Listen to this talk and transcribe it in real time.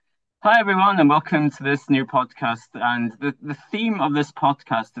Hi, everyone, and welcome to this new podcast. And the theme of this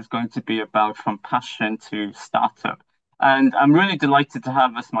podcast is going to be about from passion to startup. And I'm really delighted to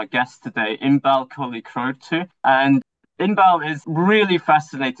have as my guest today, Inbal Kohli-Krotu. And Inbal is really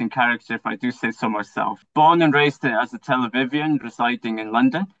fascinating character, if I do say so myself. Born and raised as a Tel Avivian, residing in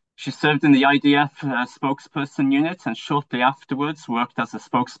London. She served in the IDF spokesperson unit and shortly afterwards worked as a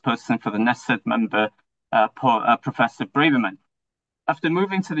spokesperson for the Knesset member, Professor Braverman. After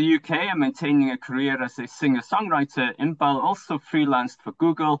moving to the UK and maintaining a career as a singer-songwriter, Inbal also freelanced for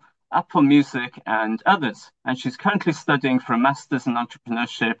Google, Apple Music, and others. And she's currently studying for a master's in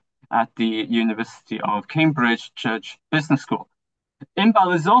entrepreneurship at the University of Cambridge Church Business School.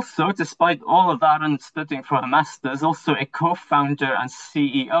 Inbal is also, despite all of that and studying for a master's, also a co-founder and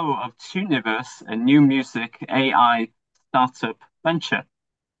CEO of Tuniverse, a new music AI startup venture.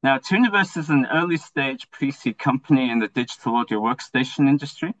 Now, Tuniverse is an early stage pre-seed company in the digital audio workstation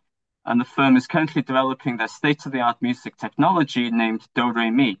industry, and the firm is currently developing their state-of-the-art music technology named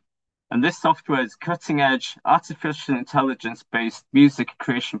Do-Re-Mi. And this software is cutting-edge, artificial intelligence-based music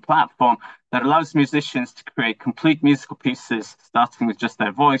creation platform that allows musicians to create complete musical pieces, starting with just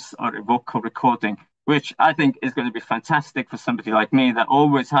their voice or a vocal recording, which I think is going to be fantastic for somebody like me that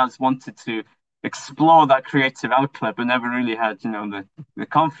always has wanted to explore that creative outlet, but never really had, the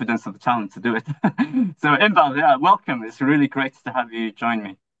confidence or the talent to do it. So, Inbal, yeah, welcome. It's really great to have you join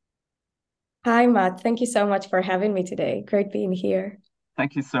me. Hi, Matt. Thank you so much for having me today. Great being here.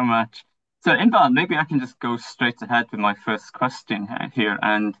 Thank you so much. So, Inbal, maybe I can just go straight ahead with my first question here.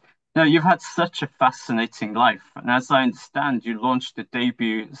 And you've had such a fascinating life. And as I understand, you launched a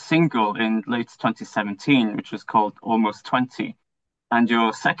debut single in late 2017, which was called Almost 20, and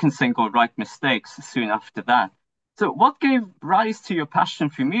your second single, Right Mistakes, soon after that. So, what gave rise to your passion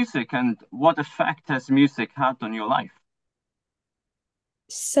for music, and what effect has music had on your life?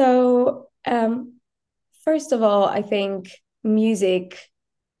 So, first of all, I think music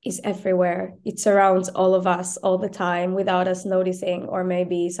is everywhere. It surrounds all of us all the time without us noticing, or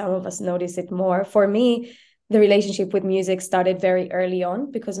maybe some of us notice it more. For me, the relationship with music started very early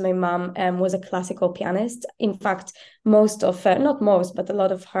on because my mom was a classical pianist. In fact, most of, not most, but a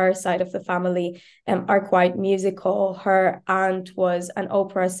lot of her side of the family are quite musical. Her aunt was an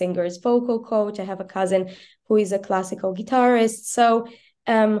opera singer's vocal coach. I have a cousin who is a classical guitarist. So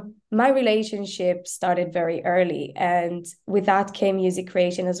my relationship started very early, and with that came music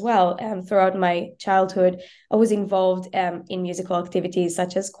creation as well. Throughout my childhood, I was involved in musical activities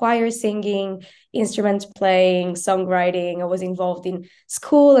such as choir singing, instrument playing, songwriting. I was involved in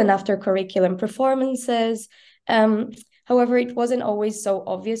school and after curriculum performances. However, it wasn't always so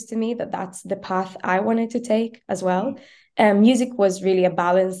obvious to me that that's the path I wanted to take as well. Music was really a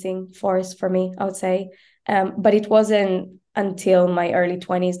balancing force for me, I would say. But it wasn't until my early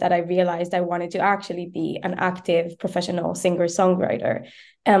 20s that I realized I wanted to actually be an active professional singer-songwriter.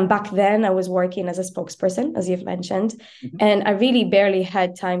 Back then, I was working as a spokesperson, as you've mentioned, Mhm. and I really barely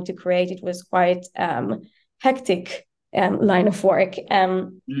had time to create. It was quite hectic line of work.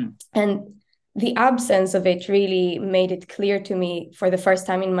 Mm. And the absence of it really made it clear to me for the first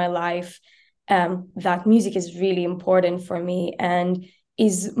time in my life that music is really important for me and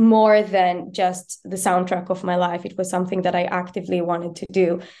is more than just the soundtrack of my life. It was something that I actively wanted to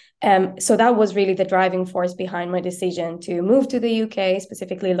do. So that was really the driving force behind my decision to move to the UK,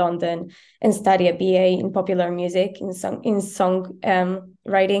 specifically London, and study a BA in popular music, in song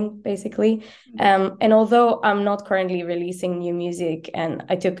writing, basically. And although I'm not currently releasing new music and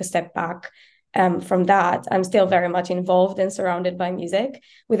I took a step back from that, I'm still very much involved and surrounded by music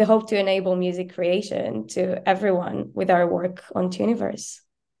with the hope to enable music creation to everyone with our work on Tuniverse.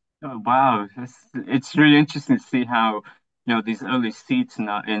 Oh, wow, it's really interesting to see how these early seeds in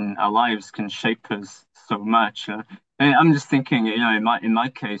our lives can shape us so much. And I'm just thinking, in my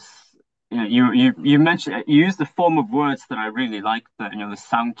case, you mentioned you used the form of words that I really like, that the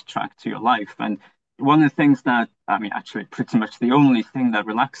soundtrack to your life. And one of the things that I mean, actually, pretty much the only thing that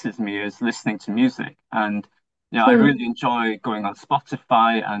relaxes me is listening to music. And I really enjoy going on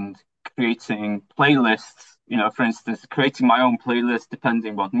Spotify and creating playlists. For instance, creating my own playlist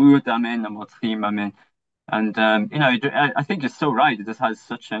depending what mood I'm in and what theme I'm in. And I think it's so right. It just has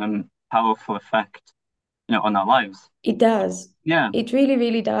such a powerful effect, on our lives. It does. Yeah. It really,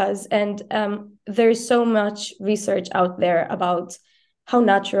 really does. And there's so much research out there about how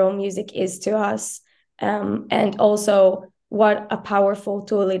natural music is to us. And also what a powerful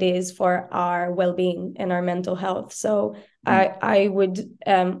tool it is for our well-being and our mental health. So I would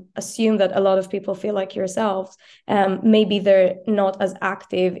assume that a lot of people feel like yourselves. Maybe they're not as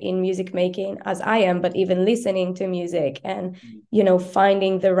active in music making as I am, but even listening to music and,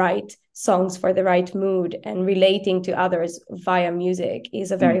 finding the right songs for the right mood and relating to others via music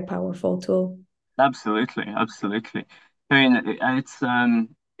is a very powerful tool. Absolutely, absolutely. I mean,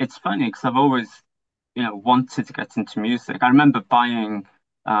 it's funny because I've always, wanted to get into music. I remember buying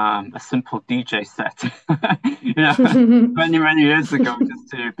a simple DJ set, many, many years ago,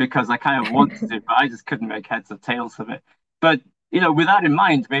 because I kind of wanted to, but I just couldn't make heads or tails of it. But with that in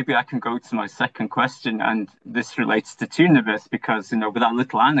mind, maybe I can go to my second question, and this relates to Tuniverse because with that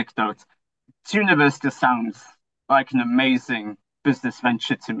little anecdote, Tuniverse just sounds like an amazing business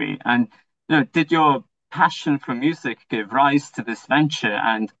venture to me. And did your passion for music give rise to this venture?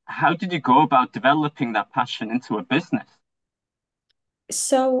 And how did you go about developing that passion into a business?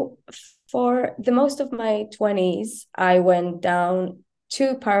 So for the most of my 20s, I went down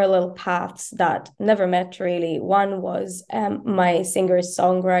two parallel paths that never met really. One was my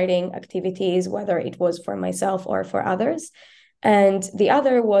singer-songwriting activities, whether it was for myself or for others. And the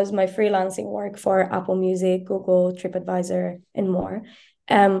other was my freelancing work for Apple Music, Google, TripAdvisor, and more.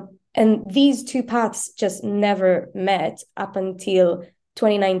 And these two paths just never met up until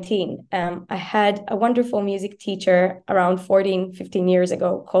 2019. I had a wonderful music teacher around 14, 15 years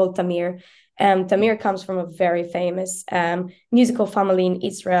ago called Tamir. Tamir comes from a very famous musical family in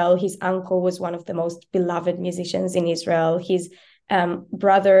Israel. His uncle was one of the most beloved musicians in Israel. His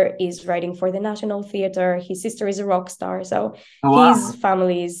brother is writing for the National Theatre. His sister is a rock star. So Wow. his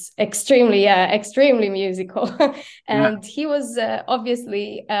family is extremely musical. And he was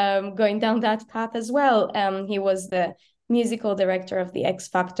obviously going down that path as well. He was the musical director of the X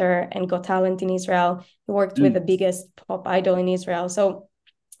Factor and Got Talent in Israel. He worked with the biggest pop idol in Israel. So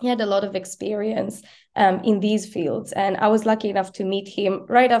he had a lot of experience in these fields. And I was lucky enough to meet him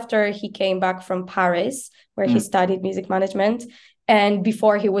right after he came back from Paris, where he studied music management. And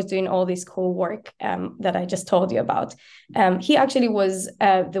before he was doing all this cool work that I just told you about. He actually was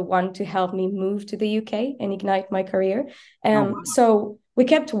the one to help me move to the UK and ignite my career. So we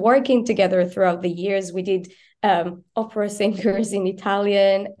kept working together throughout the years. We did opera singers in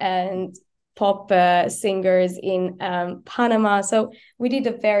Italian and pop singers in Panama. So we did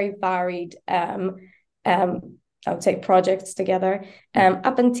a very varied, I would say, projects together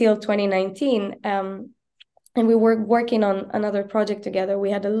up until 2019. And we were working on another project together.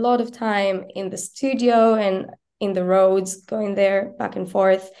 We had a lot of time in the studio and in the roads, going there back and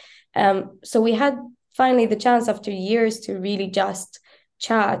forth. So we had finally the chance after years to really just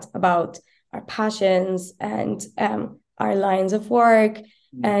chat about our passions and our lines of work.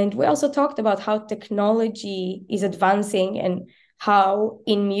 And we also talked about how technology is advancing and how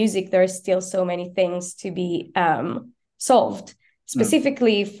in music there are still so many things to be solved,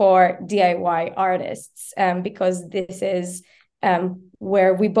 specifically for DIY artists, because this is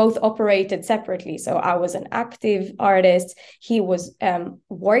where we both operated separately. So I was an active artist. He was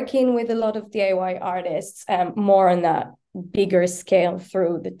working with a lot of DIY artists, more on a bigger scale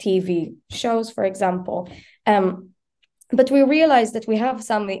through the TV shows, for example. But we realized that we have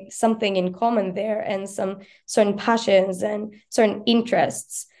something in common there and some certain passions and certain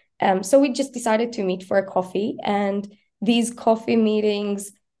interests. So we just decided to meet for a coffee, and these coffee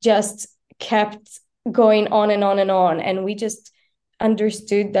meetings just kept going on and on and on. And we just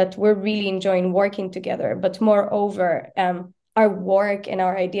understood that we're really enjoying working together. But moreover, our work and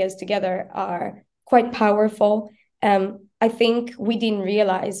our ideas together are quite powerful. I think we didn't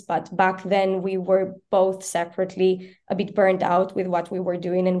realize, but back then we were both separately a bit burnt out with what we were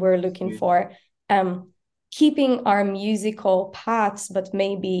doing, and we're looking for keeping our musical paths, but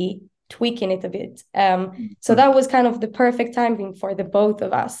maybe tweaking it a bit. So that was kind of the perfect timing for the both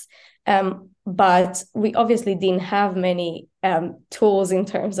of us. But we obviously didn't have many tools in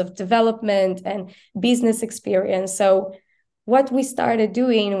terms of development and business experience. So what we started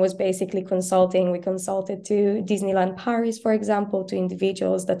doing was basically consulting. We consulted to Disneyland Paris, for example, to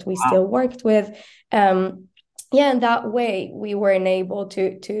individuals that we still worked with. And that way we were enabled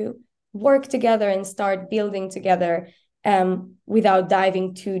to work together and start building together without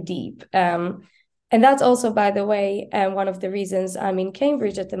diving too deep. And that's also, by the way, one of the reasons I'm in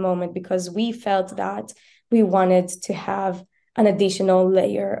Cambridge at the moment, because we felt that we wanted to have an additional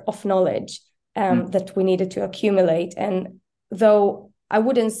layer of knowledge that we needed to accumulate. And though I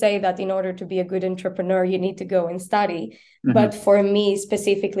wouldn't say that in order to be a good entrepreneur, you need to go and study, but for me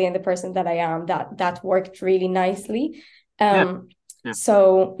specifically and the person that I am, that worked really nicely.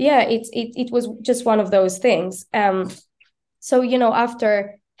 So it was just one of those things. So,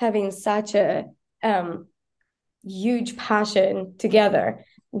 after having such a huge passion together,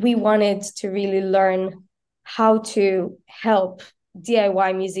 we wanted to really learn how to help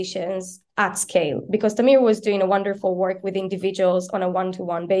DIY musicians at scale, because Tamir was doing a wonderful work with individuals on a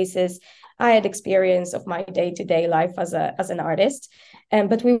one-to-one basis. I had experience of my day-to-day life as an artist,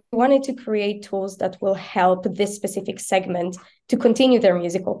 but we wanted to create tools that will help this specific segment to continue their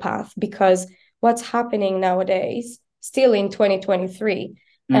musical path, because what's happening nowadays, still in 2023,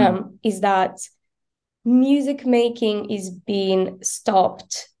 is that music making is being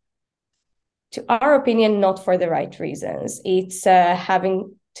stopped, to our opinion, not for the right reasons. It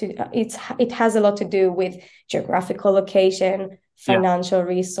has a lot to do with geographical location, financial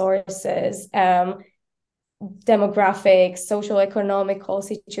resources, demographics, social economical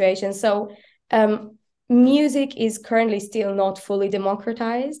situations. So music is currently still not fully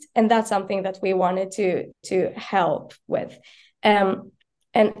democratized, and that's something that we wanted to help with. And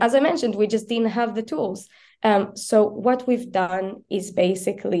as I mentioned, we just didn't have the tools. So what we've done is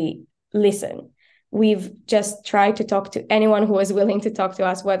basically listen. We've just tried to talk to anyone who was willing to talk to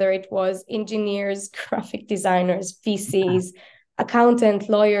us, whether it was engineers, graphic designers, VCs, accountant,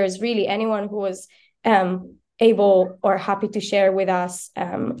 lawyers, really anyone who was able or happy to share with us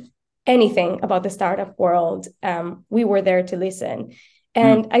anything about the startup world. We were there to listen.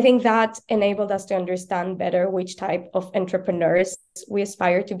 And I think that enabled us to understand better which type of entrepreneurs we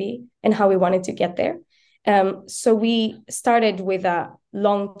aspire to be and how we wanted to get there. So we started with a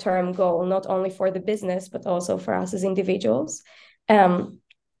long-term goal, not only for the business, but also for us as individuals. And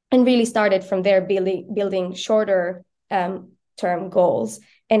really started from there, building shorter term goals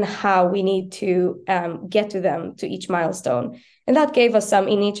and how we need to get to them, to each milestone. And that gave us some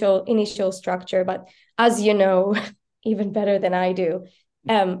initial structure. But as you know, even better than I do,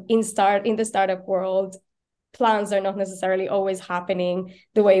 in the startup world, plans are not necessarily always happening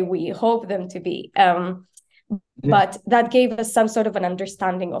the way we hope them to be. But that gave us some sort of an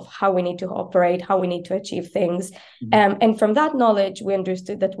understanding of how we need to operate, how we need to achieve things. And from that knowledge, we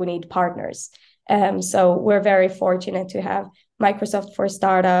understood that we need partners. So we're very fortunate to have Microsoft for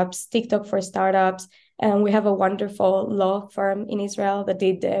startups, TikTok for startups. And we have a wonderful law firm in Israel that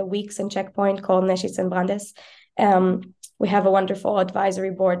did Weeks and Checkpoint called Neshitz and Brandes. We have a wonderful advisory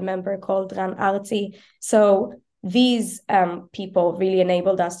board member called Ran Arzi. So these people really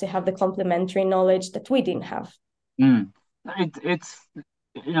enabled us to have the complementary knowledge that we didn't have. It's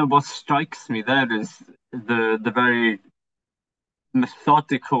what strikes me there is the very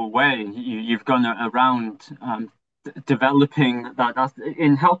methodical way you've gone around developing that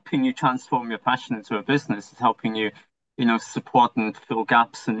in helping you transform your passion into a business. It's helping you support and fill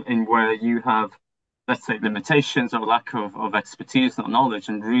gaps in where you have, let's say, limitations or lack of expertise or knowledge,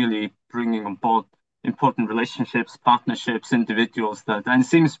 and really bringing on board important relationships, partnerships, individuals and it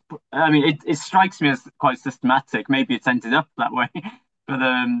seems, it strikes me as quite systematic. Maybe it's ended up that way. But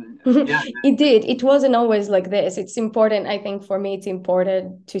yeah. It did. It wasn't always like this. It's important. I think for me, it's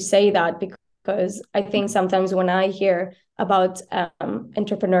important to say that, because I think sometimes when I hear about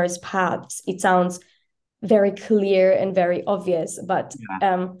entrepreneurs' paths, it sounds very clear and very obvious. But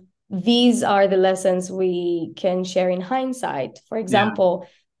these are the lessons we can share in hindsight. For example,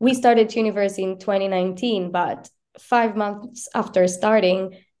 we started Tuniverse in 2019, but 5 months after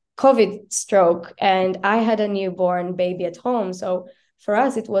starting, COVID struck, and I had a newborn baby at home. So for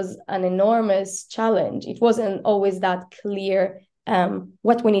us, it was an enormous challenge. It wasn't always that clear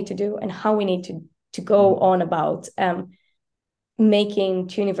what we need to do and how we need to go on about making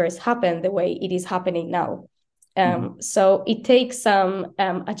Tuniverse happen the way it is happening now. So it takes some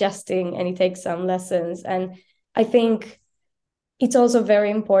adjusting, and it takes some lessons. And I think it's also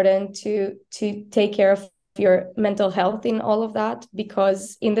very important to take care of your mental health in all of that,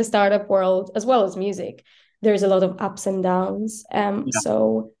 because in the startup world, as well as music, there's a lot of ups and downs.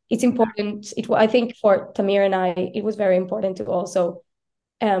 So it's important. I think for Tamir and I, it was very important to also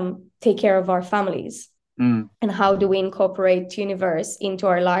take care of our families. And how do we incorporate Tuniverse into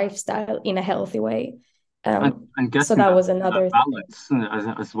our lifestyle in a healthy way? And so that was another balance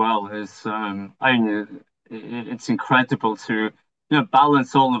as well. Is it's incredible to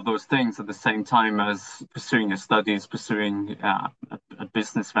balance all of those things at the same time as pursuing your studies, pursuing a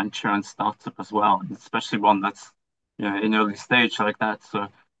business venture and startup as well, especially one that's in early stage like that. So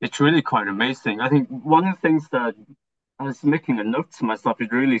it's really quite amazing. I think one of the things that I was making a note to myself,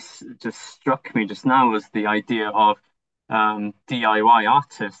 it really just struck me just now, was the idea of DIY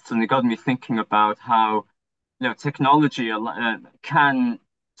artists, and it got me thinking about how technology can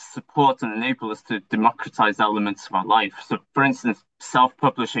support and enable us to democratize elements of our life. So, for instance,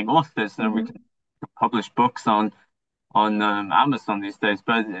 self-publishing authors, we can publish books on Amazon these days.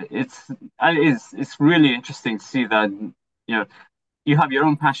 But it's really interesting to see that you have your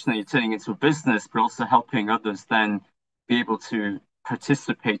own passion that you're turning into a business, but also helping others then be able to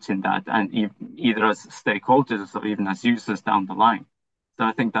participate in that, and either as stakeholders or even as users down the line. So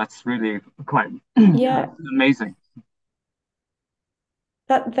I think that's really quite amazing.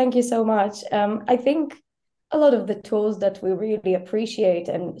 Thank you so much. I think a lot of the tools that we really appreciate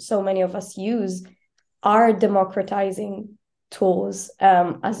and so many of us use are democratizing tools,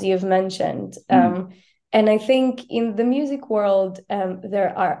 as you've mentioned. And I think in the music world,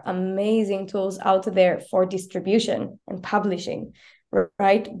 there are amazing tools out there for distribution and publishing,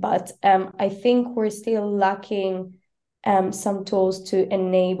 right? But I think we're still lacking some tools to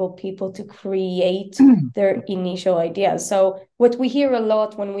enable people to create their initial ideas. So what we hear a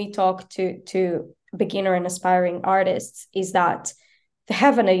lot when we talk to beginner and aspiring artists is that they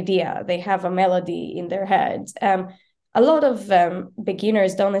have an idea, they have a melody in their head. A lot of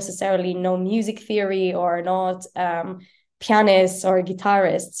beginners don't necessarily know music theory or are not pianists or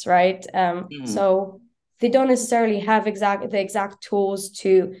guitarists, right? So they don't necessarily have the exact tools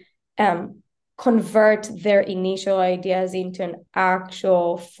to convert their initial ideas into an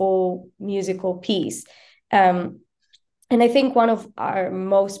actual full musical piece. And I think one of our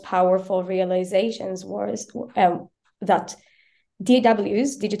most powerful realizations was that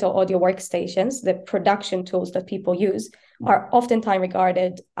DAWs, digital audio workstations, the production tools that people use, are oftentimes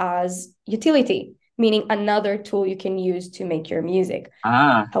regarded as utility, meaning another tool you can use to make your music.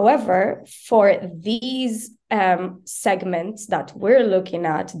 However, for these segments that we're looking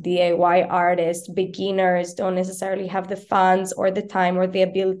at, DIY artists, beginners don't necessarily have the funds or the time or the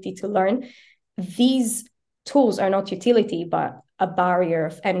ability to learn. These tools are not utility, but a barrier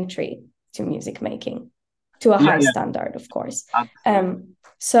of entry to music making, to a high standard, of course.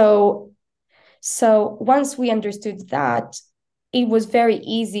 So once we understood that, it was very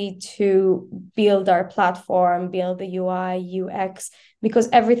easy to build our platform, build the UI, UX, because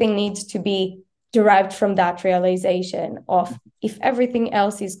everything needs to be derived from that realization of if everything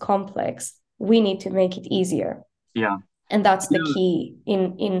else is complex, we need to make it easier. Yeah. And that's the key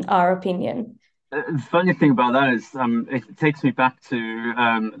in our opinion. The funny thing about that is it takes me back to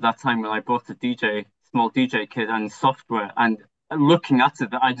that time when I bought a small DJ kit and software, and looking at it,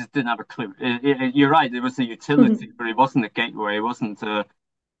 I just didn't have a clue. You're right, it was a utility, but it wasn't a gateway. It wasn't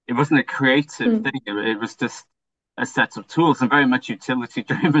a creative thing. It was just a set of tools and very much utility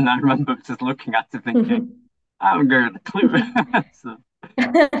driven. I remember just looking at it thinking, I haven't got a clue. So.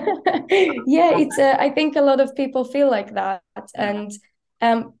 Yeah, it's I think a lot of people feel like that. And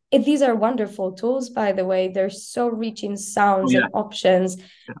these are wonderful tools, by the way. They're so rich in sounds and options.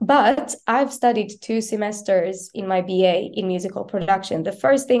 But I've studied 2 semesters in my BA in musical production. The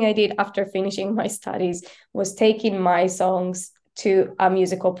first thing I did after finishing my studies was taking my songs to a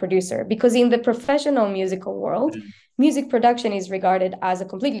musical producer, because in the professional musical world, music production is regarded as a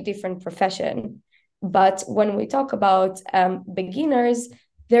completely different profession. But when we talk about beginners,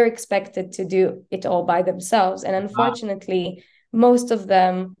 they're expected to do it all by themselves. And unfortunately, most of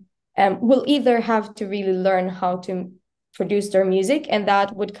them will either have to really learn how to produce their music, and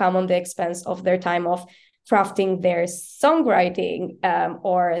that would come on the expense of their time of crafting their songwriting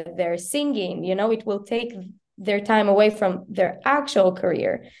or their singing. It will take their time away from their actual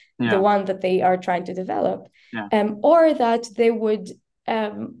career, the one that they are trying to develop, or that they would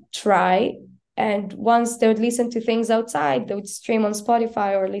try, and once they would listen to things outside, they would stream on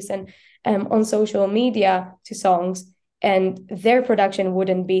Spotify or listen on social media to songs, and their production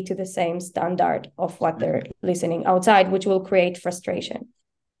wouldn't be to the same standard of what they're listening outside, which will create frustration.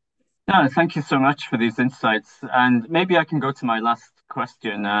 No, thank you so much for these insights. And maybe I can go to my last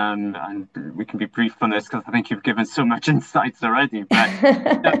question, and we can be brief on this because I think you've given so much insights already. But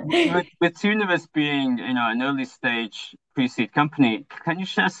with Tunivers being, an early stage pre-seed company, can you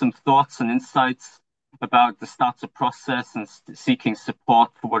share some thoughts and insights about the startup process and seeking support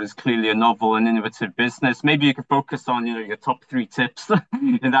for what is clearly a novel and innovative business? Maybe you could focus on, your top 3 tips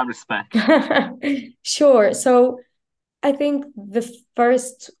in that respect. Sure. So I think the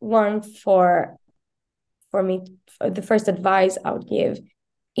first one for me, the first advice I would give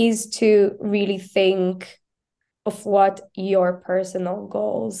is to really think of what your personal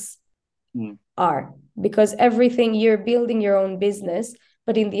goals are, because everything, you're building your own business,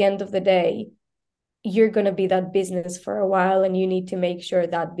 but in the end of the day, you're going to be that business for a while, and you need to make sure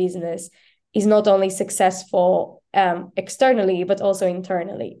that business is not only successful externally, but also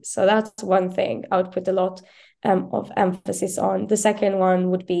internally. So that's one thing I would put a lot of emphasis on. The second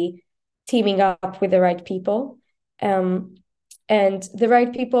one would be teaming up with the right people. And the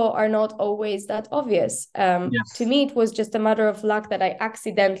right people are not always that obvious. Yes. To me, it was just a matter of luck that I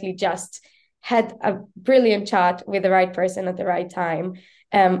accidentally just had a brilliant chat with the right person at the right time.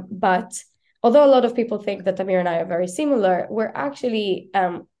 But although a lot of people think that Amir and I are very similar, we're actually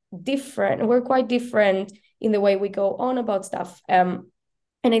different. We're quite different in the way we go on about stuff.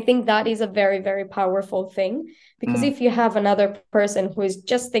 And I think that is a very, very powerful thing, because if you have another person who is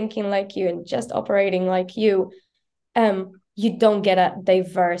just thinking like you and just operating like you don't get a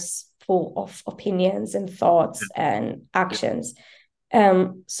diverse pool of opinions and thoughts and actions.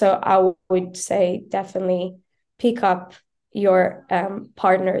 So I would say definitely pick up your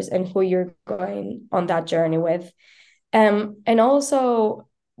partners and who you're going on that journey with. And also,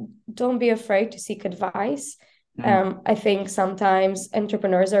 don't be afraid to seek advice. I think sometimes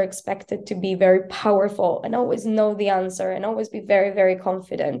entrepreneurs are expected to be very powerful and always know the answer and always be very, very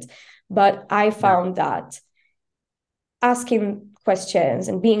confident. But I found that asking questions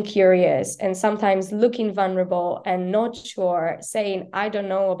and being curious and sometimes looking vulnerable and not sure, saying, I don't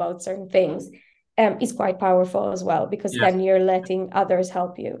know about certain things, is quite powerful as well, because Yes. then you're letting others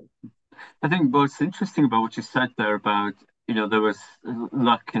help you. I think what's interesting about what you said there about, there was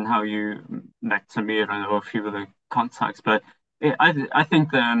luck in how you met Tamir and or a few other contacts, but I think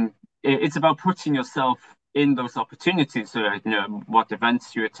it's about putting yourself in those opportunities, what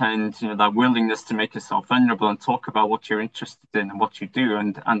events you attend, that willingness to make yourself vulnerable and talk about what you're interested in and what you do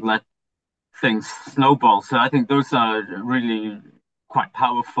and let things snowball. So I think those are really quite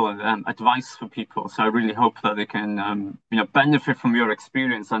powerful advice for people. So I really hope that they can, benefit from your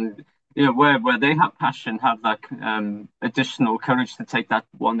experience and, where they have passion, have that additional courage to take that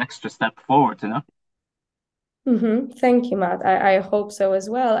one extra step forward, Thank you, Matt. I hope so as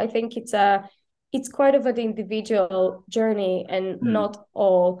well. I think it's quite of an individual journey, and not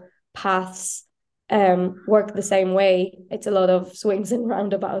all paths work the same way. It's a lot of swings and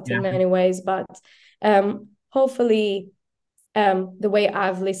roundabouts in many ways, but hopefully the way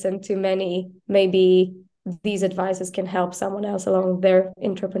I've listened to many, maybe these advices can help someone else along their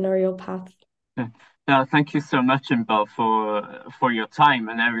entrepreneurial path. Yeah, thank you so much, Inbal, for your time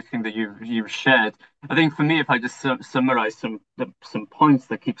and everything that you've shared. I think for me, if I just summarize some points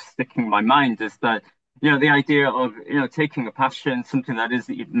that keep sticking in my mind, is that the idea of taking a passion, something that is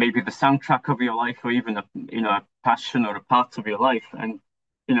maybe the soundtrack of your life, or even a passion or a part of your life, and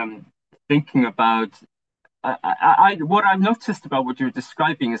thinking about what I've noticed about what you're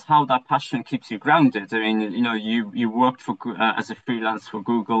describing is how that passion keeps you grounded. I mean, you worked for as a freelance for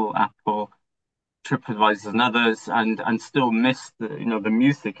Google, Apple, TripAdvisor, and others, and still missed the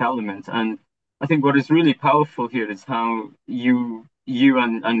music element. And I think what is really powerful here is how you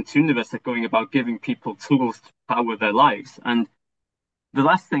and Tooniverse are going about giving people tools to power their lives. And the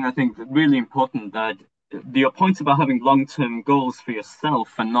last thing I think really important, that your point about having long-term goals for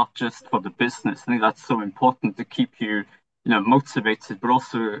yourself and not just for the business. I think that's so important to keep you, motivated, but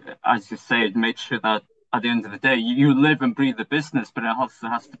also, as you said, make sure that at the end of the day, you live and breathe the business, but it also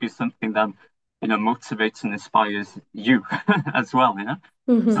has to be something that, motivates and inspires you as well,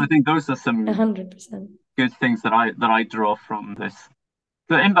 So I think those are some 100%. good things that I draw from this.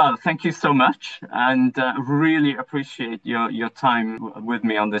 So, Inbal, thank you so much, and really appreciate your time with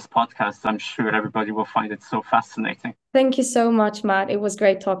me on this podcast. I'm sure everybody will find it so fascinating. Thank you so much, Matt. It was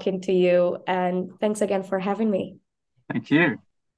great talking to you, and thanks again for having me. Thank you.